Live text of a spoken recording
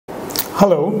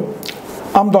Hello,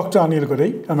 I'm Dr. Anil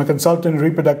Gorai. I'm a consultant in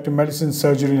reproductive medicine,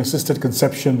 surgery and assisted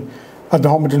conception at the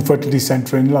Homerton Fertility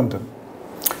Centre in London.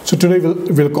 So today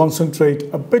we'll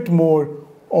concentrate a bit more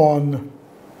on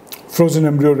frozen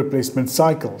embryo replacement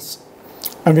cycles.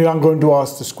 And we are going to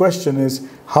ask this question is,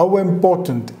 how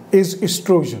important is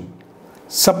estrogen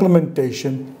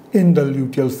supplementation in the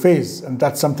luteal phase? And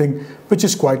that's something which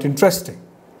is quite interesting.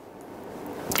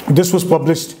 This was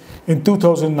published in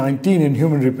 2019 in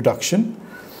Human Reproduction.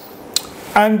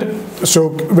 And so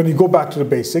when you go back to the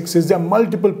basics, there are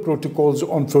multiple protocols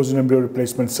on frozen embryo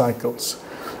replacement cycles.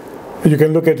 You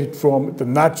can look at it from the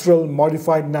natural,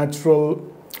 modified natural,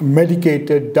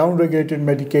 medicated, downregulated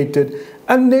medicated,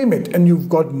 and name it, and you've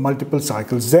got multiple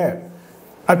cycles there.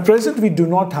 At present, we do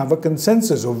not have a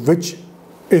consensus of which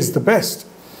is the best.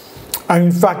 And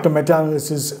in fact, a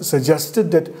meta-analysis suggested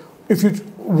that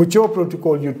whichever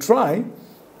protocol you try,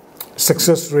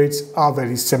 success rates are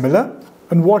very similar,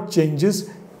 and what changes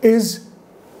is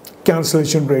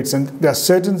cancellation rates. And there are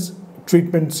certain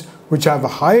treatments which have a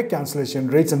higher cancellation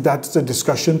rates, and that's the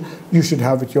discussion you should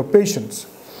have with your patients.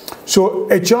 So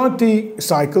HRT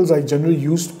cycles are generally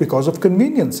used because of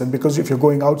convenience, and because if you're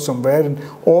going out somewhere,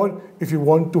 or if you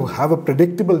want to have a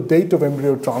predictable date of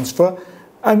embryo transfer,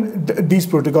 and these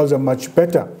protocols are much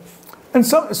better. And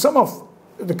some of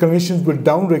the clinicians will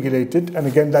downregulate it, and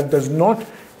again, that does not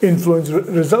influence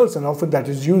results, and often that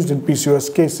is used in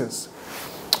PCOS cases.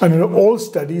 And in all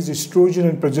studies, estrogen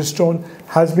and progesterone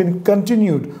has been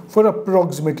continued for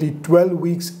approximately 12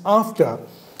 weeks after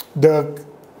the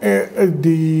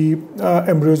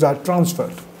embryos are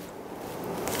transferred.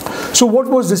 So what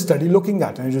was this study looking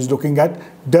at? And it was looking at,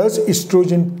 does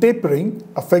estrogen tapering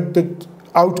affect the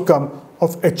outcome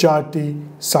of HRT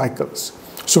cycles?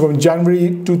 So from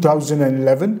January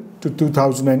 2011 to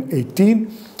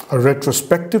 2018, a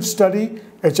retrospective study,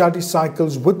 HRT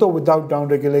cycles with or without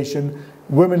downregulation,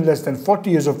 women less than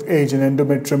 40 years of age and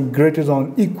endometrium greater than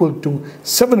or equal to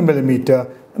 7 millimeter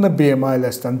and a BMI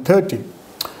less than 30.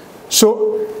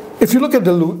 So if you look at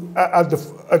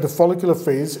the follicular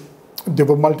phase, there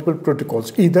were multiple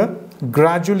protocols. Either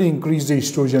gradually increase the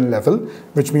estrogen level,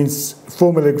 which means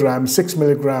 4 milligrams, 6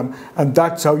 milligram, and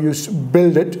that's how you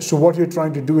build it. So what you're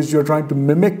trying to do is you're trying to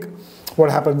mimic what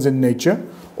happens in nature,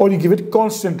 or you give it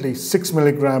constantly 6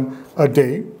 milligram a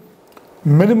day.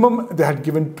 Minimum, they had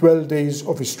given 12 days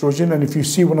of estrogen, and if you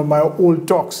see one of my old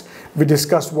talks, we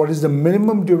discussed what is the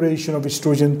minimum duration of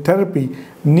estrogen therapy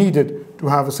needed to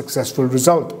have a successful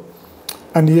result.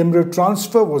 And the embryo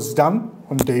transfer was done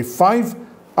on day 5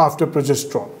 after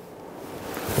progesterone.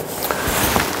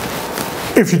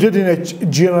 If you did in a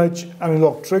GnRH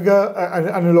analog trigger,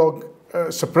 analog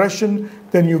suppression,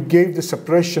 then you gave the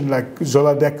suppression like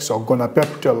Zoladex or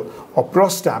Gonapeptyl or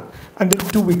Prostap, and then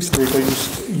 2 weeks later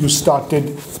you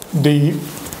started the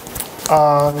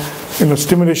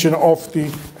stimulation of the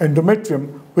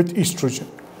endometrium with estrogen.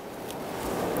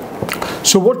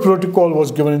 So what protocol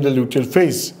was given in the luteal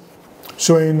phase?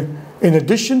 So in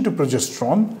addition to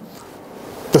progesterone,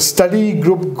 the study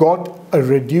group got a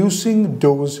reducing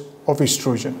dose of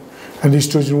estrogen, and the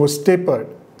estrogen was tapered.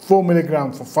 4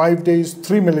 milligram for 5 days,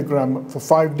 3 milligram for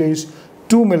 5 days,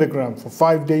 2 milligram for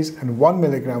 5 days, and 1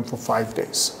 milligram for 5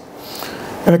 days.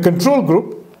 In a control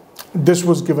group, this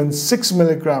was given 6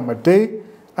 milligram a day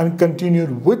and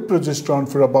continued with progesterone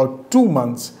for about 2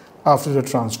 months after the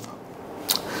transfer.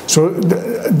 So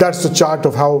that's the chart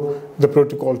of how the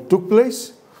protocol took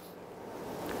place,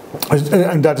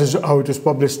 and that is how it is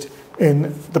published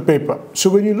in the paper. So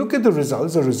when you look at the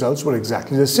results were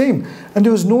exactly the same, and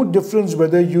there was no difference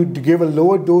whether you gave a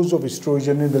lower dose of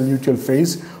estrogen in the luteal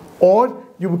phase or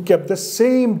you kept the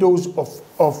same dose of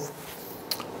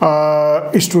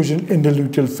estrogen in the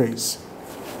luteal phase.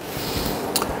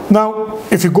 Now,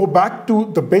 if you go back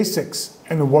to the basics,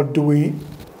 and what do we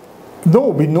know?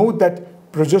 We know that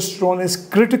progesterone is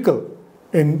critical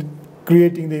in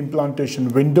creating the implantation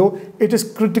window. It is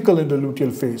critical in the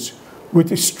luteal phase.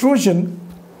 With estrogen,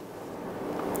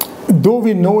 though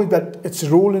we know that its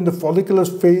role in the follicular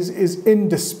phase is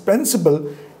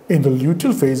indispensable, in the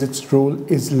luteal phase its role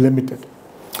is limited.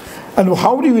 And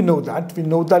how do we know that? We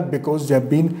know that because there have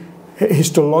been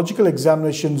histological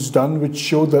examinations done which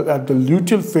show that at the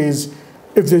luteal phase,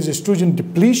 if there is estrogen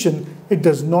depletion, it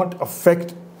does not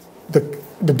affect the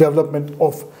development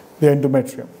of the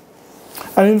endometrium.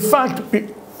 And in fact,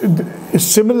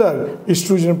 similar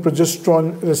estrogen and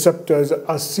progesterone receptors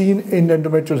are seen in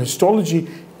endometrial histology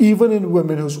even in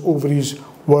women whose ovaries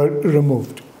were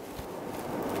removed.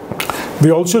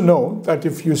 We also know that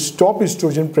if you stop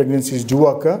estrogen, pregnancies do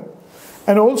occur,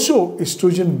 and also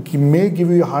estrogen may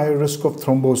give you a higher risk of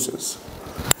thrombosis.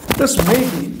 This may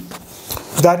be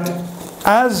that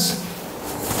as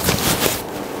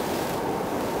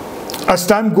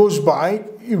time goes by,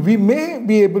 we may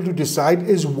be able to decide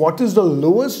is what is the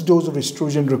lowest dose of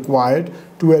estrogen required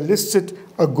to elicit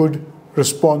a good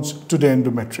response to the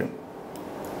endometrium.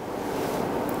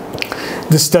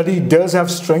 This study does have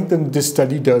strength and this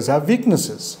study does have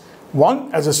weaknesses.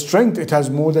 One, as a strength, it has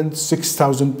more than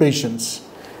 6,000 patients.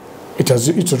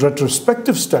 It's a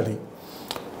retrospective study.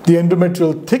 The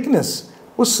endometrial thickness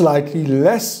was slightly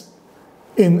less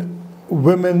in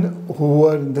women who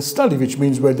were in the study, which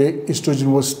means where the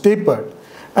estrogen was tapered.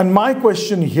 And my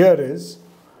question here is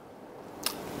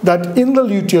that in the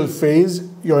luteal phase,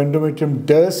 your endometrium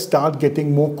does start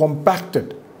getting more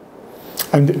compacted.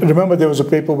 And remember, there was a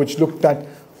paper which looked at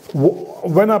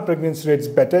when our pregnancy rates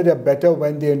better, they're better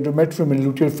when the endometrium in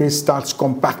luteal phase starts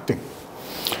compacting.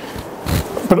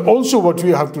 But also what we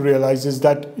have to realize is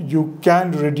that you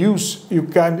can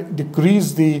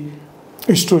decrease the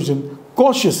estrogen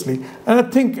cautiously. And I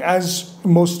think as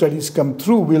most studies come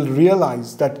through, we'll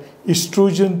realize that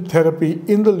estrogen therapy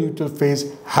in the luteal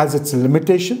phase has its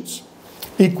limitations.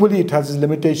 Equally, it has its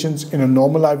limitations in a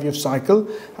normal IVF cycle,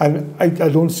 and I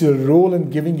don't see a role in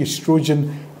giving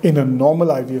estrogen in a normal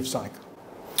IVF cycle.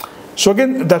 So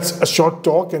again, that's a short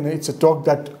talk, and it's a talk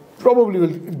that probably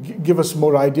will give us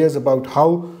more ideas about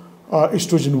how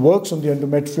estrogen works on the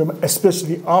endometrium,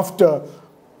 especially after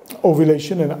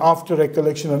ovulation and after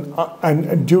recollection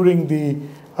and during the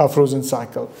frozen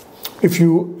cycle. If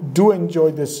you do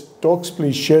enjoy this talks,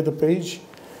 please share the page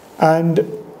and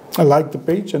like the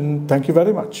page, and thank you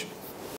very much.